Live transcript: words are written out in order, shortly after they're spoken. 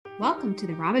Welcome to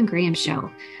the Robyn Graham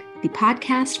Show, the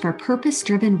podcast for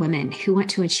purpose-driven women who want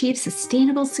to achieve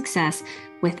sustainable success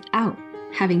without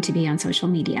having to be on social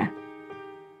media.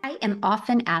 I am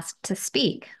often asked to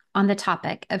speak on the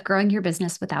topic of growing your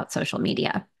business without social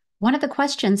media. One of the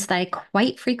questions that I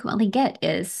quite frequently get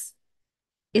is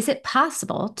it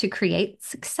possible to create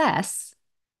success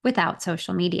without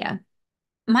social media?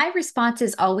 My response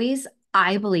is always,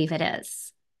 I believe it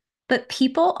is. But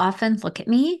people often look at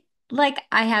me like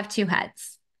I have two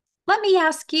heads. Let me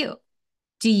ask you,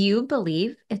 do you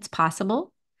believe it's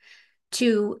possible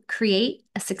to create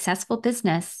a successful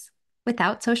business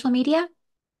without social media?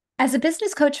 As a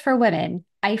business coach for women,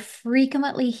 I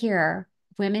frequently hear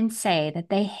women say that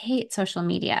they hate social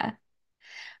media,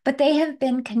 but they have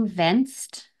been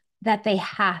convinced that they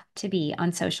have to be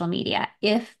on social media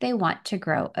if they want to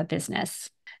grow a business.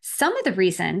 Some of the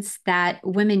reasons that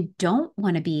women don't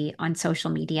want to be on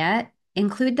social media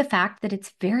include the fact that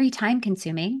it's very time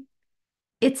consuming,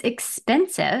 it's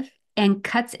expensive and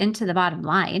cuts into the bottom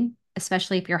line,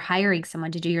 especially if you're hiring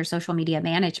someone to do your social media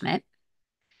management.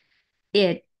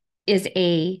 It is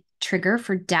a trigger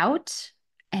for doubt,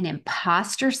 an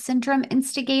imposter syndrome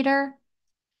instigator.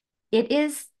 It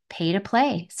is pay to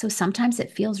play. So sometimes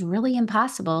it feels really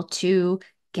impossible to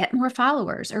get more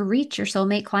followers or reach your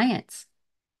soulmate clients.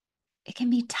 It can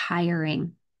be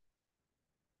tiring.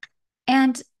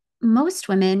 And most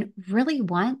women really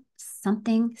want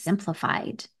something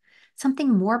simplified, something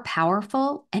more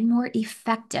powerful and more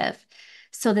effective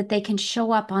so that they can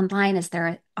show up online as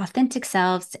their authentic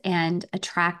selves and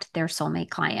attract their soulmate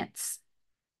clients.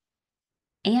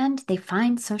 And they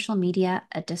find social media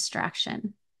a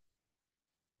distraction.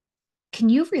 Can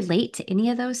you relate to any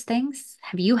of those things?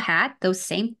 Have you had those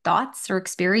same thoughts or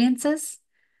experiences?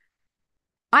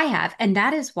 I have, and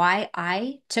that is why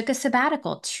I took a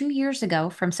sabbatical 2 years ago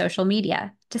from social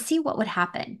media to see what would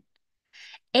happen.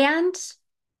 And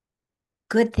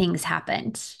good things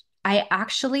happened. I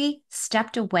actually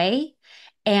stepped away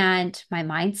and my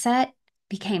mindset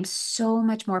became so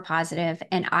much more positive,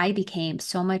 and I became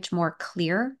so much more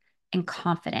clear and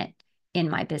confident in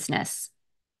my business.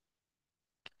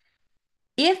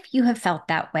 If you have felt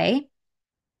that way,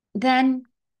 then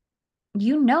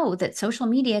you know that social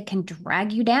media can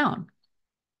drag you down.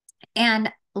 And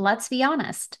let's be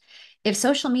honest, if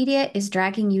social media is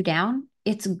dragging you down,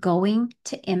 it's going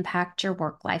to impact your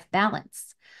work-life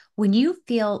balance. When you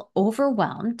feel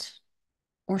overwhelmed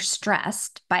or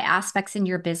stressed by aspects in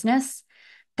your business,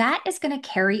 that is going to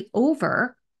carry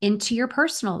over into your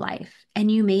personal life.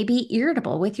 And you may be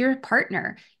irritable with your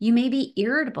partner. You may be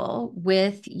irritable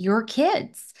with your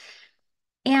kids.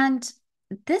 And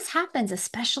this happens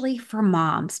especially for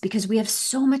moms because we have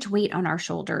so much weight on our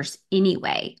shoulders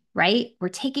anyway, right? We're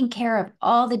taking care of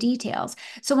all the details.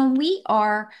 So when we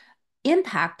are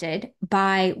impacted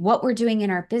by what we're doing in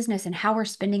our business and how we're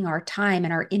spending our time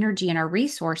and our energy and our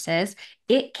resources,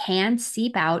 it can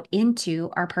seep out into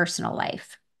our personal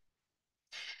life.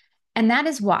 And that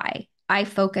is why I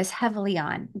focus heavily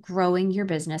on growing your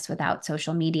business without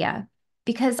social media,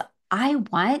 because I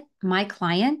want my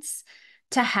clients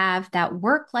to have that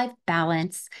work-life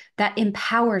balance that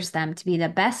empowers them to be the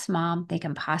best mom they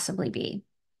can possibly be.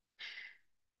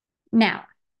 Now,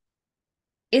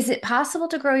 is it possible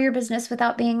to grow your business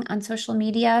without being on social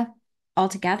media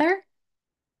altogether?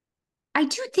 I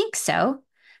do think so.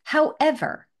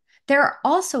 However, there are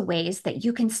also ways that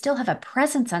you can still have a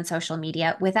presence on social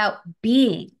media without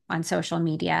being on social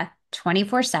media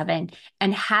 24/7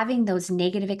 and having those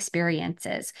negative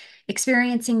experiences,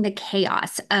 experiencing the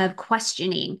chaos of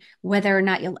questioning whether or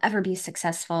not you'll ever be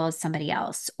successful as somebody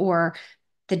else, or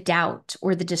the doubt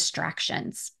or the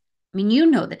distractions. I mean, you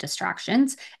know the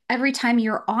distractions. Every time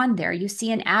you're on there, you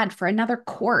see an ad for another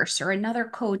course or another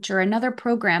coach or another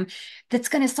program that's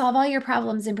going to solve all your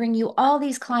problems and bring you all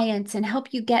these clients and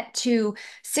help you get to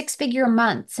six-figure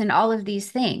months and all of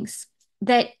these things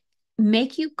that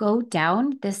make you go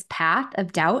down this path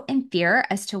of doubt and fear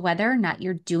as to whether or not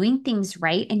you're doing things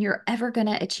right and you're ever going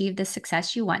to achieve the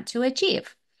success you want to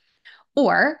achieve.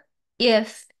 Or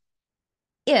if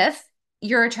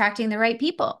you're attracting the right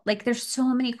people. Like, there's so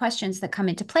many questions that come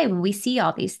into play when we see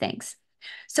all these things.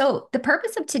 So the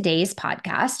purpose of today's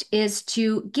podcast is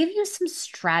to give you some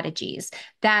strategies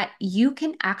that you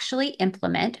can actually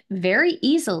implement very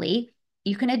easily.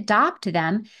 You can adopt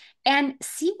them and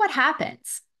see what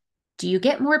happens. Do you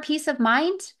get more peace of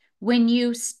mind when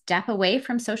you step away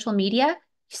from social media?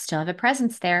 You still have a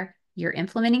presence there. You're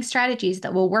implementing strategies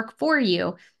that will work for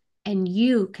you, and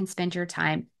you can spend your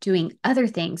time doing other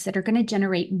things that are going to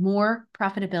generate more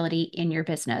profitability in your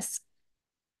business.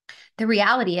 The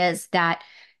reality is that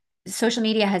social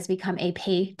media has become a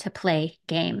pay to play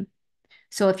game.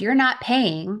 So if you're not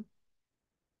paying,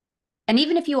 and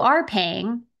even if you are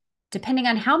paying, depending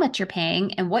on how much you're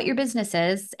paying and what your business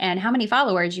is and how many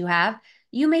followers you have,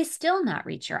 you may still not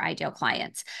reach your ideal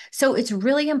clients. So it's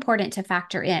really important to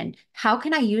factor in, how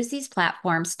can I use these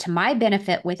platforms to my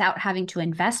benefit without having to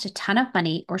invest a ton of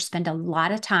money or spend a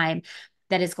lot of time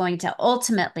that is going to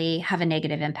ultimately have a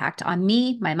negative impact on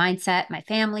me, my mindset, my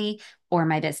family, or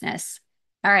my business.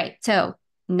 All right. So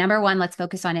number one, let's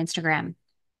focus on Instagram.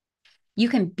 You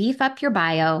can beef up your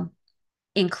bio,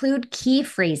 include key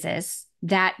phrases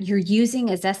that you're using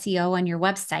as SEO on your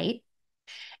website,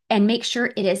 and make sure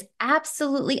it is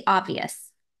absolutely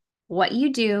obvious what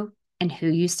you do and who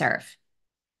you serve.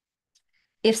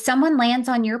 If someone lands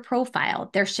on your profile,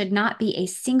 there should not be a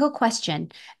single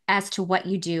question as to what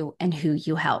you do and who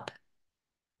you help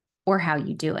or how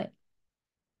you do it.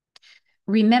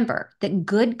 Remember that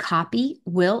good copy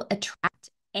will attract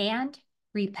and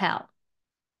repel.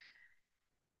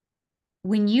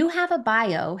 When you have a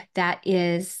bio that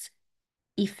is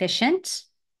efficient,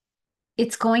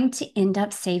 it's going to end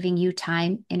up saving you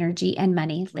time, energy, and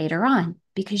money later on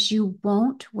because you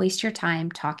won't waste your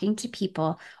time talking to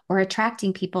people or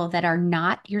attracting people that are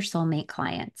not your soulmate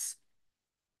clients,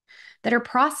 that are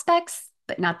prospects,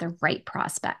 but not the right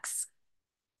prospects.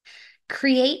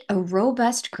 Create a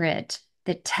robust grid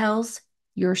that tells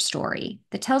your story,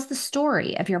 that tells the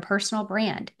story of your personal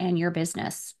brand and your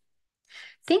business.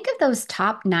 Think of those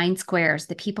top 9 squares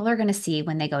that people are going to see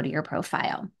when they go to your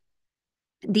profile.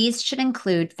 These should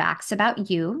include facts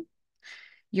about you,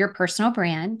 your personal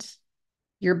brand,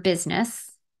 your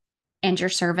business, and your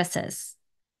services.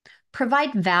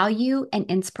 Provide value and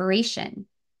inspiration.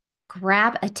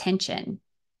 Grab attention.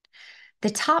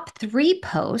 The top 3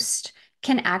 posts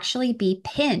can actually be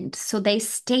pinned so they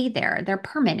stay there. They're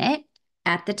permanent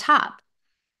at the top,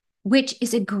 which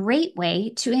is a great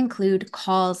way to include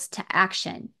calls to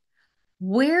action.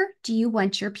 Where do you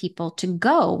want your people to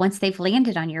go once they've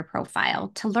landed on your profile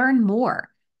to learn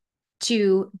more,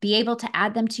 to be able to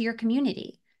add them to your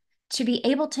community, to be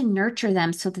able to nurture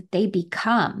them so that they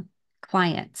become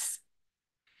clients?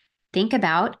 Think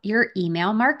about your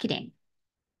email marketing.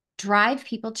 Drive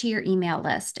people to your email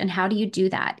list. And how do you do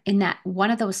that? In that one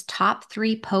of those top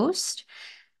 3 posts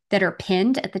that are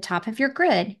pinned at the top of your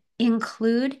grid,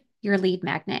 include your lead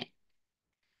magnet.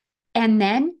 And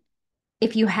then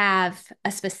if you have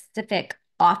a specific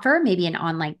offer, maybe an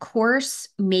online course,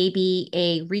 maybe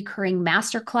a recurring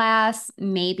masterclass,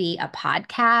 maybe a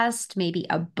podcast, maybe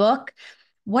a book,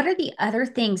 what are the other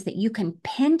things that you can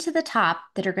pin to the top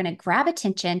that are going to grab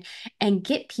attention and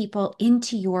get people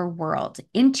into your world,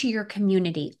 into your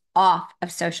community, off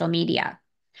of social media?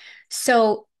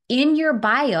 So in your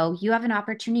bio, you have an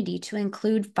opportunity to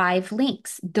include 5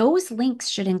 links. Those links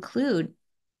should include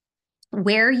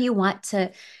where you want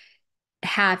to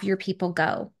have your people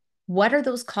go. What are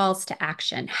those calls to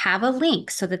action? Have a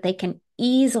link so that they can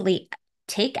easily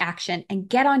take action and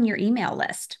get on your email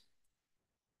list,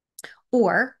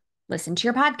 or listen to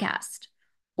your podcast,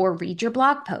 or read your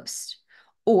blog post,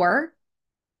 or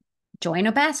join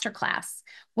a masterclass.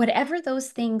 Whatever those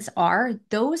things are,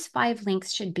 those 5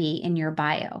 links should be in your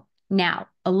bio. Now,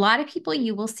 a lot of people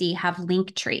you will see have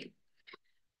Linktree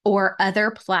or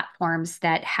other platforms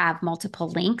that have multiple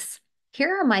links.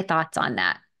 Here are my thoughts on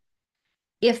that.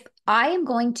 If I am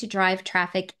going to drive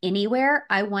traffic anywhere,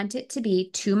 I want it to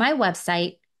be to my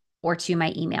website or to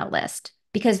my email list,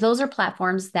 because those are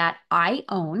platforms that I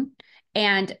own.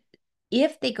 And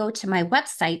if they go to my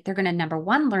website, they're going to, number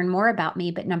one, learn more about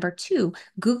me. But number two,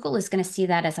 Google is going to see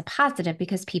that as a positive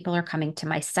because people are coming to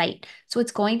my site. So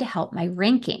it's going to help my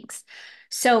rankings.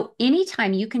 So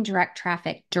anytime you can direct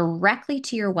traffic directly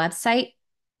to your website,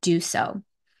 do so.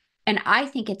 And I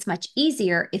think it's much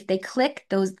easier if they click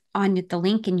those on the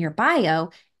link in your bio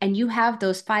and you have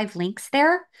those 5 links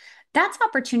there. That's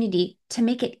opportunity to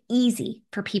make it easy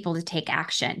for people to take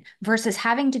action versus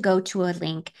having to go to a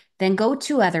link, then go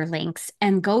to other links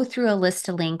and go through a list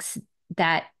of links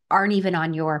that aren't even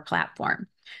on your platform.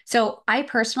 So I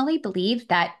personally believe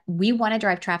that we want to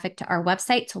drive traffic to our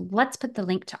website. So let's put the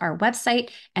link to our website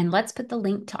and let's put the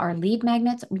link to our lead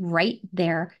magnets right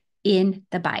there in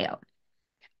the bio.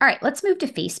 All right, let's move to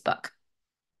Facebook.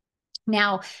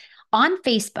 Now, on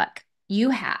Facebook,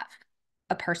 you have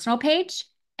a personal page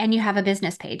and you have a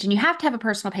business page, and you have to have a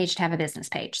personal page to have a business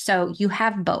page. So you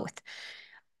have both.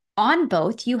 On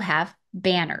both, you have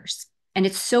banners, and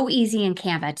it's so easy in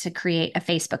Canva to create a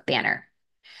Facebook banner.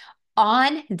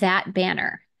 On that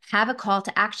banner, have a call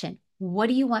to action. What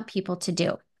do you want people to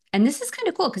do? And this is kind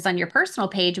of cool because on your personal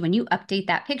page, when you update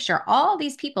that picture, all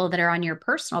these people that are on your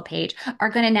personal page are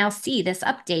going to now see this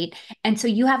update. And so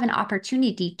you have an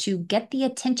opportunity to get the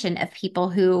attention of people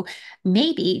who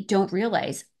maybe don't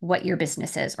realize what your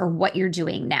business is or what you're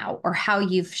doing now or how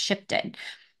you've shifted,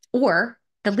 or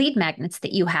the lead magnets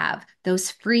that you have,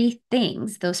 those free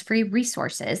things, those free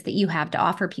resources that you have to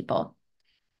offer people.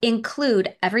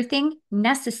 Include everything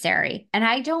necessary. And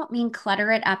I don't mean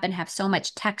clutter it up and have so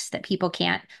much text that people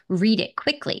can't read it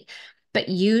quickly, but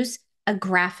use a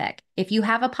graphic. If you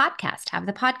have a podcast, have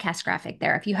the podcast graphic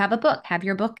there. If you have a book, have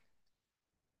your book,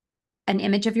 an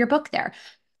image of your book there.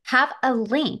 Have a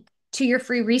link to your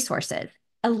free resources,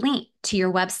 a link to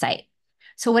your website.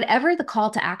 So, whatever the call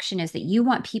to action is that you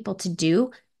want people to do,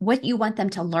 what you want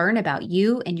them to learn about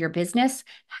you and your business,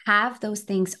 have those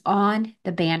things on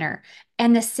the banner.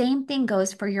 And the same thing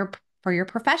goes for your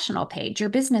professional page, your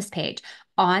business page.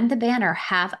 On the banner,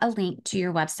 have a link to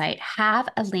your website, have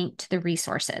a link to the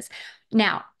resources.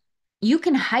 Now, you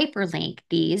can hyperlink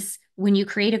these when you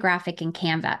create a graphic in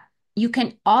Canva. You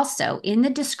can also, in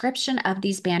the description of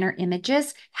these banner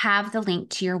images, have the link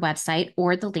to your website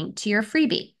or the link to your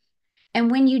freebie. And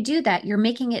when you do that, you're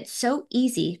making it so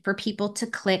easy for people to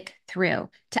click through,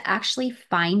 to actually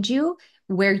find you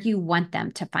where you want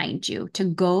them to find you, to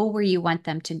go where you want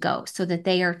them to go, so that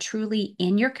they are truly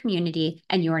in your community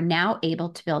and you are now able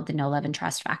to build the know, love, and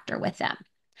trust factor with them.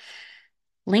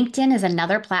 LinkedIn is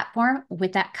another platform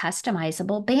with that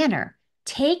customizable banner.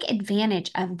 Take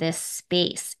advantage of this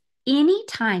space.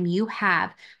 Anytime you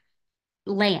have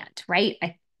land, right?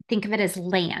 I think of it as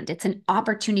land. It's an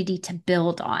opportunity to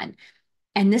build on.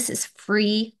 And this is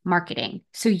free marketing.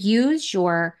 So use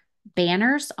your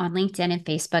banners on LinkedIn and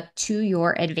Facebook to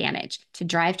your advantage to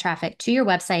drive traffic to your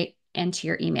website and to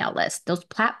your email list, those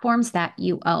platforms that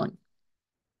you own.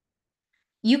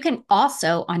 You can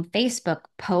also on Facebook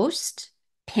post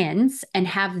pins and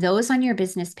have those on your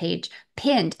business page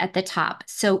pinned at the top.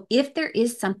 So if there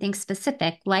is something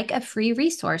specific, like a free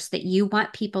resource that you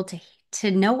want people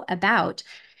to know about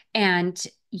and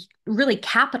really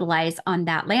capitalize on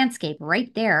that landscape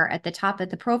right there at the top of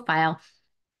the profile,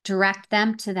 direct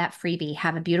them to that freebie.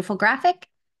 Have a beautiful graphic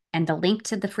and the link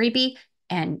to the freebie,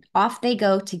 and off they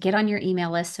go to get on your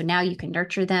email list. So now you can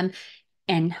nurture them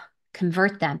and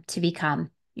convert them to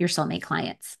become your soulmate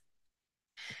clients.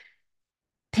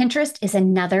 Pinterest is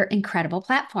another incredible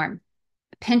platform.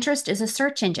 Pinterest is a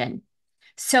search engine.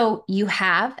 So you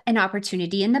have an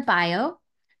opportunity in the bio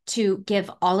to give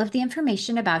all of the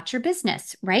information about your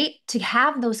business, right? To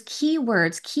have those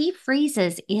keywords, key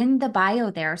phrases in the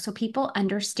bio there so people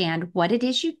understand what it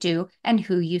is you do and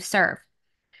who you serve.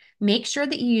 Make sure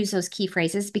that you use those key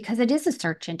phrases because it is a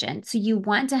search engine. So you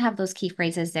want to have those key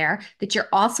phrases there that you're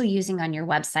also using on your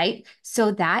website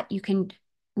so that you can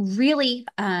really,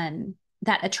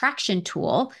 that attraction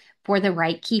tool for the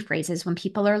right key phrases when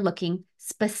people are looking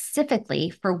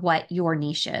specifically for what your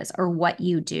niche is or what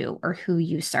you do or who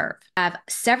you serve. I have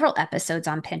several episodes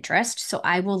on Pinterest, so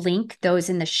I will link those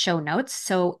in the show notes.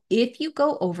 So if you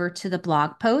go over to the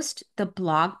blog post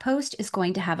is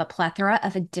going to have a plethora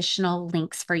of additional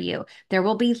links for you. There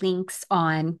will be links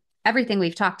on everything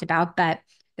we've talked about, but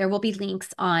there will be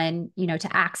links on,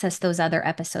 to access those other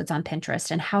episodes on Pinterest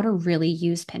and how to really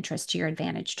use Pinterest to your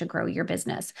advantage to grow your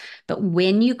business. But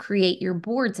when you create your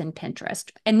boards in Pinterest,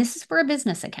 and this is for a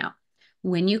business account,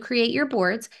 when you create your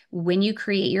boards, when you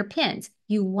create your pins,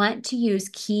 you want to use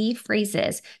key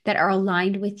phrases that are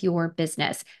aligned with your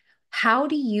business. How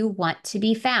do you want to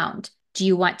be found? Do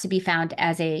you want to be found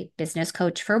as a business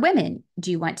coach for women?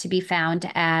 Do you want to be found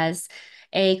as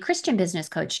a Christian business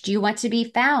coach? Do you want to be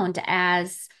found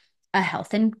as a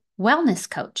health and wellness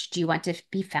coach? Do you want to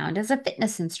be found as a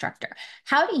fitness instructor?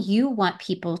 How do you want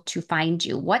people to find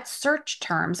you? What search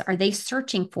terms are they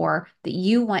searching for that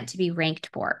you want to be ranked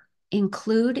for?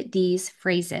 Include these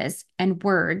phrases and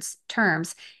words,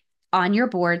 terms on your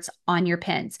boards, on your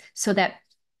pins, so that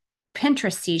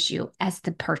Pinterest sees you as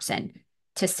the person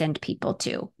to send people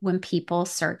to when people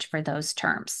search for those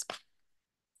terms.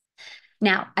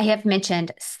 Now, I have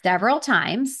mentioned several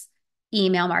times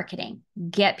email marketing.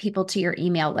 Get people to your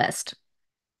email list.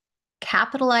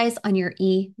 Capitalize on your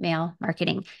email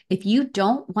marketing. If you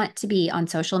don't want to be on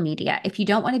social media, if you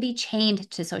don't want to be chained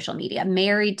to social media,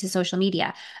 married to social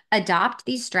media, adopt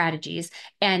these strategies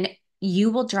and you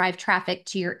will drive traffic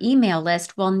to your email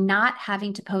list while not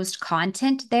having to post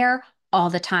content there all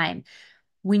the time.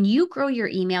 When you grow your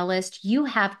email list, you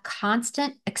have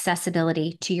constant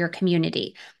accessibility to your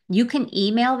community. You can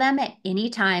email them at any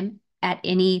time,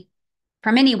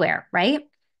 from anywhere, right?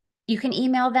 You can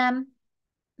email them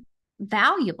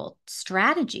valuable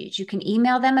strategies. You can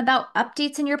email them about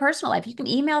updates in your personal life. You can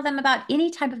email them about any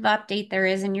type of update there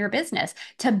is in your business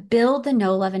to build the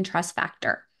know, love, and trust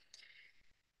factor.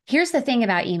 Here's the thing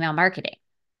about email marketing.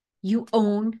 You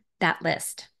own that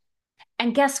list.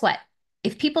 And guess what?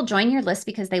 If people join your list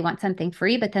because they want something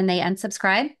free, but then they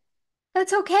unsubscribe,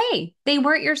 that's okay. They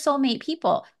weren't your soulmate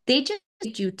people. They just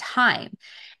need you time.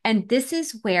 And this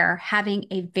is where having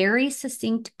a very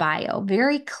succinct bio,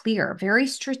 very clear, very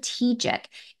strategic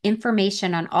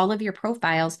information on all of your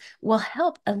profiles will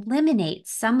help eliminate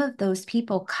some of those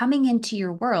people coming into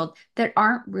your world that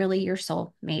aren't really your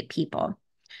soulmate people.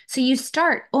 So you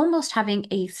start almost having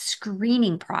a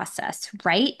screening process,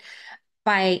 right?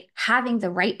 By having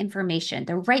the right information,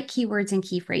 the right keywords and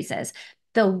key phrases,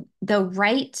 the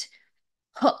right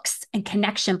hooks and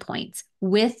connection points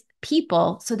with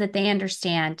people so that they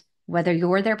understand whether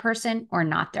you're their person or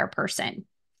not their person.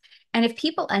 And if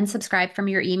people unsubscribe from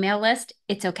your email list,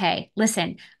 it's okay.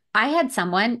 Listen, I had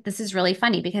someone, this is really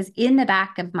funny because in the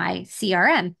back of my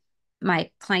CRM,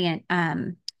 my client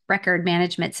record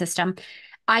management system,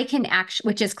 I can actually,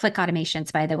 which is Click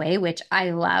Automations, by the way, which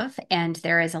I love. And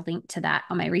there is a link to that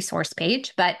on my resource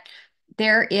page. But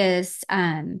there is,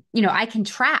 I can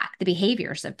track the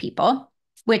behaviors of people,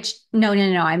 which no,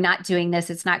 I'm not doing this.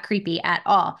 It's not creepy at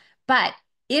all. But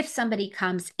if somebody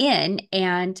comes in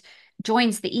and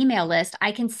joins the email list,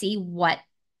 I can see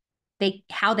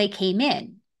how they came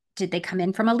in. Did they come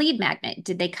in from a lead magnet?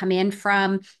 Did they come in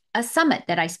from a summit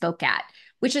that I spoke at?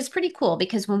 Which is pretty cool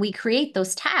because when we create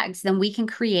those tags, then we can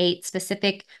create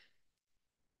specific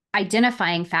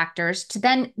identifying factors to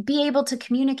then be able to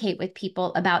communicate with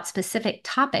people about specific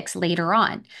topics later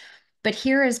on. But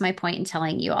here is my point in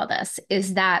telling you all this,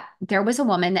 is that there was a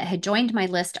woman that had joined my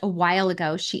list a while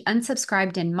ago. She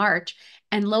unsubscribed in March,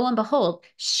 and lo and behold,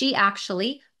 she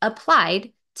actually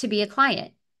applied to be a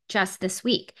client just this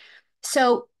week.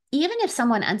 So even if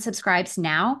someone unsubscribes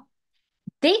now,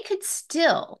 they could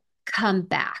still come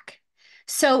back.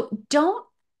 So don't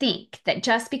think that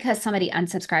just because somebody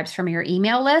unsubscribes from your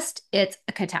email list, it's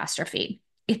a catastrophe.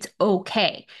 It's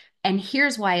okay. And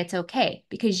here's why it's okay,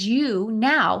 because you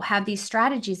now have these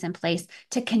strategies in place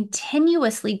to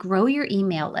continuously grow your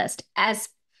email list as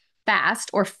fast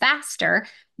or faster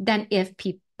than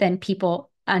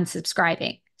people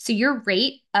unsubscribing. So your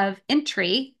rate of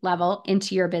entry level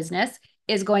into your business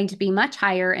is going to be much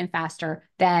higher and faster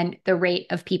than the rate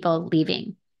of people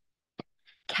leaving.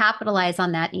 Capitalize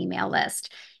on that email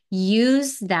list.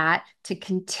 Use that to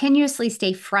continuously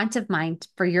stay front of mind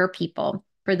for your people,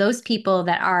 for those people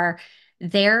that are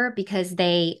there because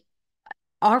they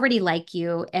already like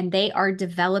you and they are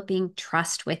developing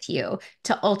trust with you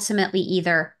to ultimately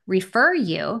either refer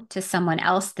you to someone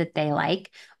else that they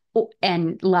like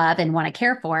and love and want to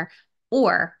care for,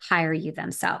 or hire you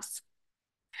themselves.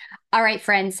 All right,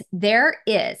 friends,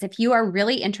 if you are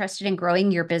really interested in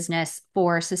growing your business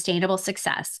for sustainable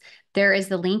success, there is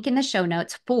the link in the show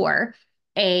notes for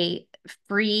a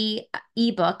free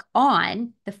ebook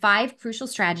on the 5 crucial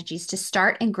strategies to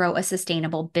start and grow a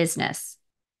sustainable business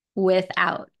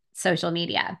without social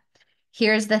media.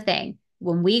 Here's the thing.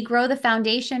 When we grow the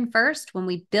foundation first, when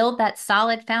we build that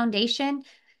solid foundation,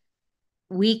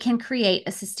 we can create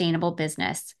a sustainable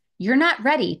business. You're not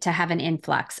ready to have an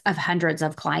influx of hundreds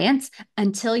of clients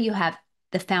until you have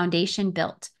the foundation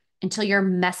built, until your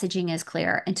messaging is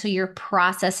clear, until your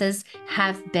processes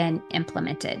have been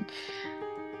implemented,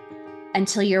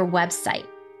 until your website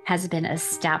has been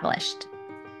established.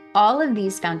 All of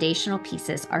these foundational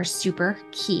pieces are super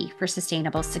key for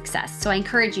sustainable success. So I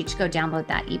encourage you to go download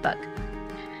that ebook.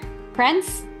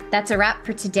 Friends, that's a wrap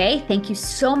for today. Thank you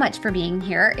so much for being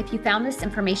here. If you found this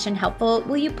information helpful,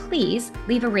 will you please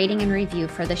leave a rating and review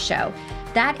for the show?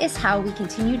 That is how we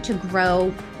continue to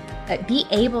grow, be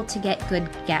able to get good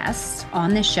guests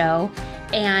on the show,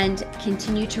 and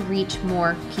continue to reach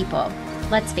more people.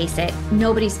 Let's face it,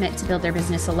 nobody's meant to build their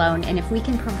business alone. And if we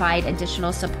can provide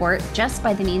additional support just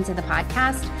by the means of the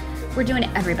podcast, we're doing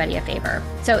everybody a favor.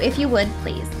 So if you would,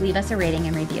 please leave us a rating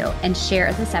and review and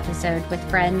share this episode with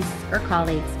friends or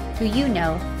colleagues who you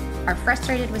know are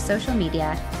frustrated with social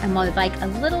media and would like a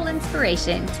little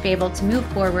inspiration to be able to move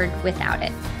forward without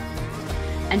it.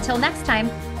 Until next time,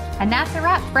 and that's a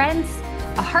wrap, friends.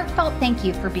 A heartfelt thank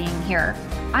you for being here.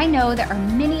 I know there are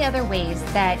many other ways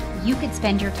that you could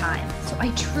spend your time, so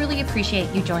I truly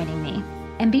appreciate you joining me.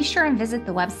 And be sure and visit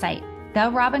the website,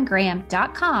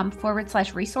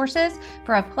 therobyngraham.com/resources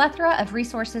for a plethora of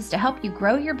resources to help you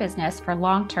grow your business for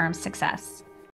long-term success.